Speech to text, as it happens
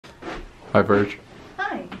Hi, Verge.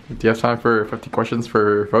 Hi. Do you have time for 50 questions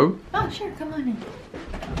for Vogue? Oh, sure. Come on in.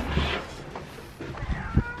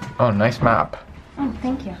 Oh, nice map. Oh,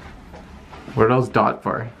 thank you. What are those dots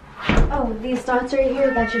for? Oh, these dots right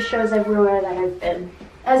here, that just shows everywhere that I've been.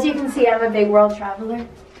 As you can see, I'm a big world traveler.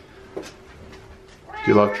 Do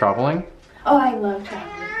you love traveling? Oh, I love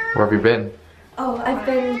traveling. Where have you been? Oh, I've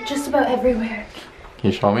been just about everywhere.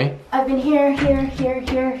 Can you show me? I've been here, here, here,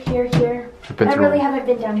 here, here, here. You've been I to- really haven't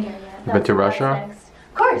been down here yet. You've been to Russia? Next.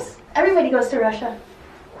 Of course. Everybody goes to Russia.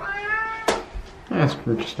 Yeah, that's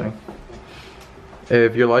interesting.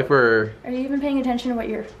 If your life were... Are you even paying attention to what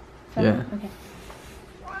you're... Yeah. Okay.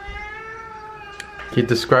 Can you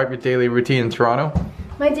describe your daily routine in Toronto?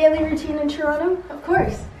 My daily routine in Toronto? Of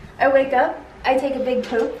course. I wake up, I take a big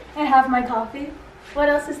poop, I have my coffee. What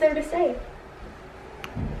else is there to say?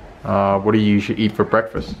 What do you usually eat for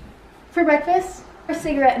breakfast? For breakfast, a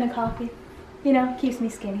cigarette and a coffee. You know, keeps me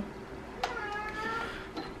skinny.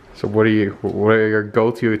 So what are your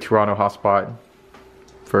go-to Toronto hotspot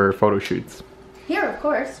for photo shoots? Here, of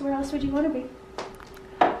course. Where else would you want to be?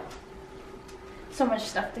 So much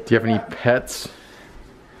stuff to Do you have any keep up. pets?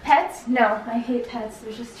 Pets? No, I hate pets.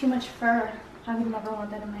 There's just too much fur. I would never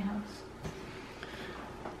want that in my house.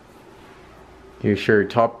 You share your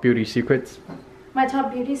top beauty secrets? My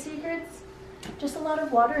top beauty secrets? Just a lot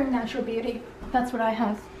of water and natural beauty. That's what I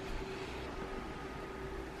have.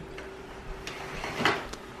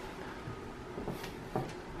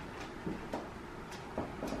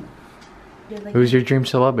 Who's your dream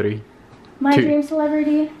celebrity? My Two. dream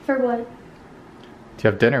celebrity? For what? Do you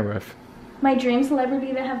have dinner with? My dream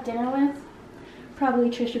celebrity to have dinner with? Probably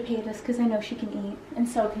Trisha Paytas, because I know she can eat, and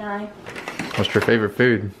so can I. What's your favorite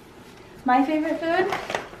food? My favorite food?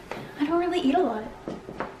 I don't really eat a lot.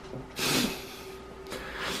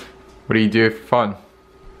 What do you do for fun?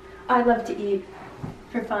 I love to eat.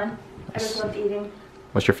 For fun. I just love eating.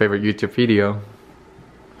 What's your favorite YouTube video?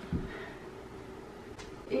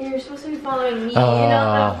 You're supposed to be following me,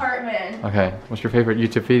 not the apartment. Okay, what's your favorite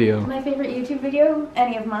YouTube video? My favorite YouTube video?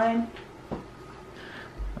 Any of mine.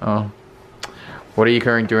 Oh. What are you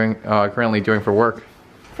currently doing for work?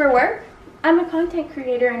 For work? I'm a content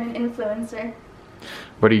creator and an influencer.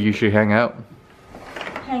 Where do you usually hang out?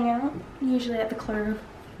 Hang out, usually at the club.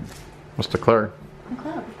 What's the club? The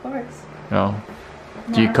club, of course. No.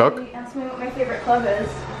 Do you cook? Ask me what my favorite club is.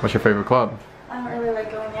 What's your favorite club? I don't really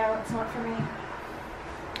like going out, it's not for me.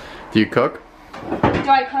 Do you cook? Do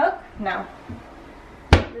I cook? No.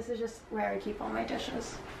 This is just where I keep all my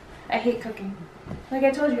dishes. I hate cooking. Like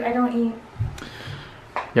I told you, I don't eat.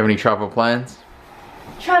 You have any travel plans?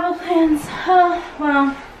 Travel plans?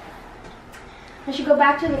 Well, I should go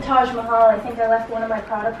back to the Taj Mahal. I think I left one of my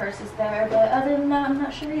Prada purses there, but other than that, I'm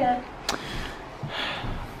not sure yet.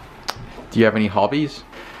 Do you have any hobbies?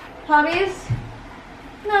 Hobbies?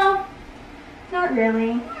 No, not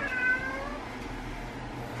really.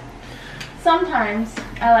 Sometimes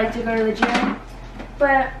I like to go to the gym,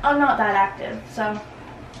 but I'm not that active, so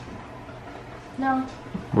no.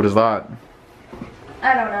 What is that?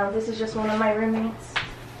 I don't know. This is just one of my roommates.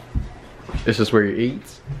 Is this where you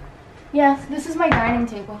eat? Yes, this is my dining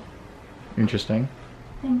table. Interesting.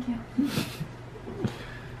 Thank you.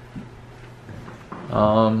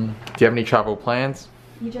 Do you have any travel plans?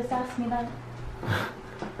 You just asked me that.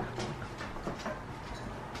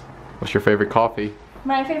 What's your favorite coffee?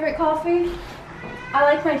 My favorite coffee? I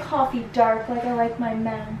like my coffee dark like I like my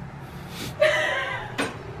men.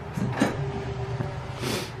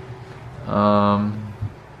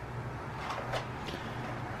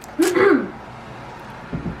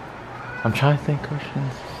 I'm trying to think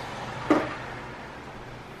questions.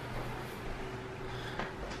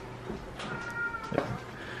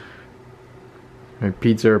 Maybe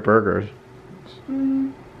pizza or burgers?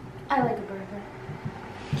 I like a burger.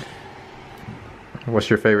 What's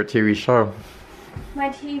your favorite TV show?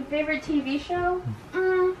 My favorite TV show?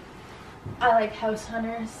 I like House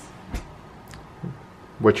Hunters.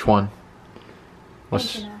 Which one?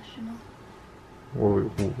 International.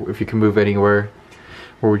 If you can move anywhere,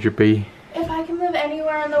 where would you be? If I can move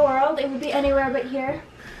anywhere in the world, it would be anywhere but here.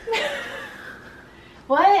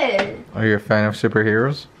 What? Are you a fan of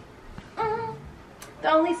superheroes? The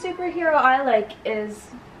only superhero I like is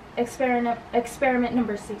experiment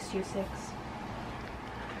number 626.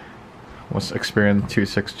 What's Experiment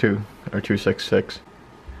 262 or 266?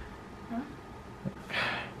 Huh?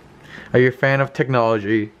 Are you a fan of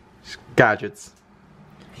technology, gadgets?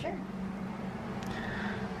 Sure.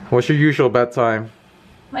 What's your usual bedtime?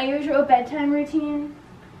 My usual bedtime routine?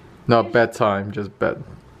 No, bedtime, just bed.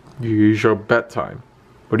 Your usual bedtime.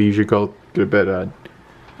 What do you usually go to bed at?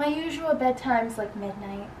 My usual bedtime's like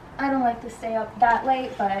midnight. I don't like to stay up that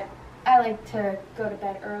late, but I like to go to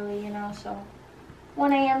bed early, you know, so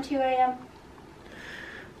 1 a.m., 2 a.m.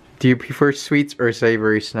 Do you prefer sweets or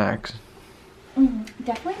savory snacks?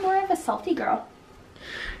 Definitely more of a salty girl.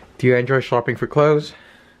 Do you enjoy shopping for clothes?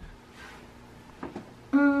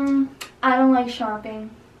 I don't like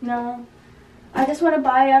shopping. No. I just want to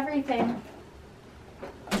buy everything.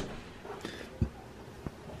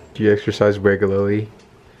 Do you exercise regularly?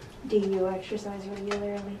 Do you exercise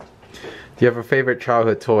regularly? Do you have a favorite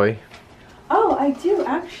childhood toy? Oh, I do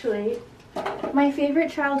actually. My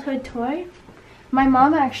favorite childhood toy? My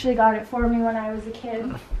mom actually got it for me when I was a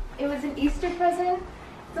kid. It was an Easter present.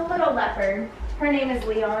 It's a little leopard. Her name is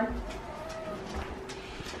Leon.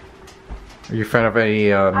 Are you a fan of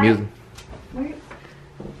any music?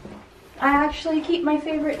 I actually keep my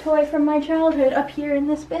favorite toy from my childhood up here in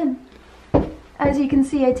this bin. As you can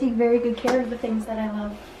see, I take very good care of the things that I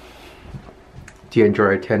love. Do you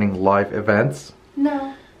enjoy attending live events?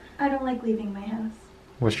 No, I don't like leaving my house.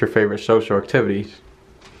 What's your favorite social activities?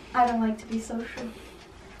 I don't like to be social.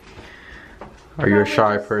 Are you a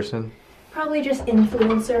shy person? Probably just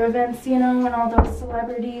influencer events, you know, and all those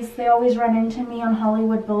celebrities. They always run into me on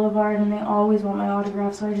Hollywood Boulevard and they always want my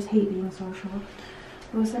autograph, so I just hate being social.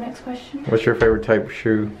 What was the next question? What's your favorite type of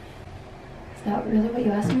shoe? Is that really what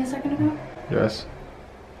you asked me a second ago? Yes.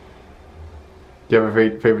 Do you have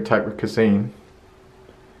a favorite type of cuisine?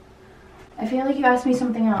 I feel like you asked me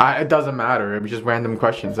something else. It doesn't matter. It was just random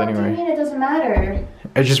questions What do you anyway. mean it doesn't matter?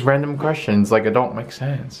 It's just random questions. Like, it don't make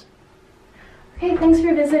sense. Okay, thanks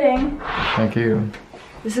for visiting. Thank you.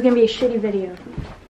 This is gonna be a shitty video.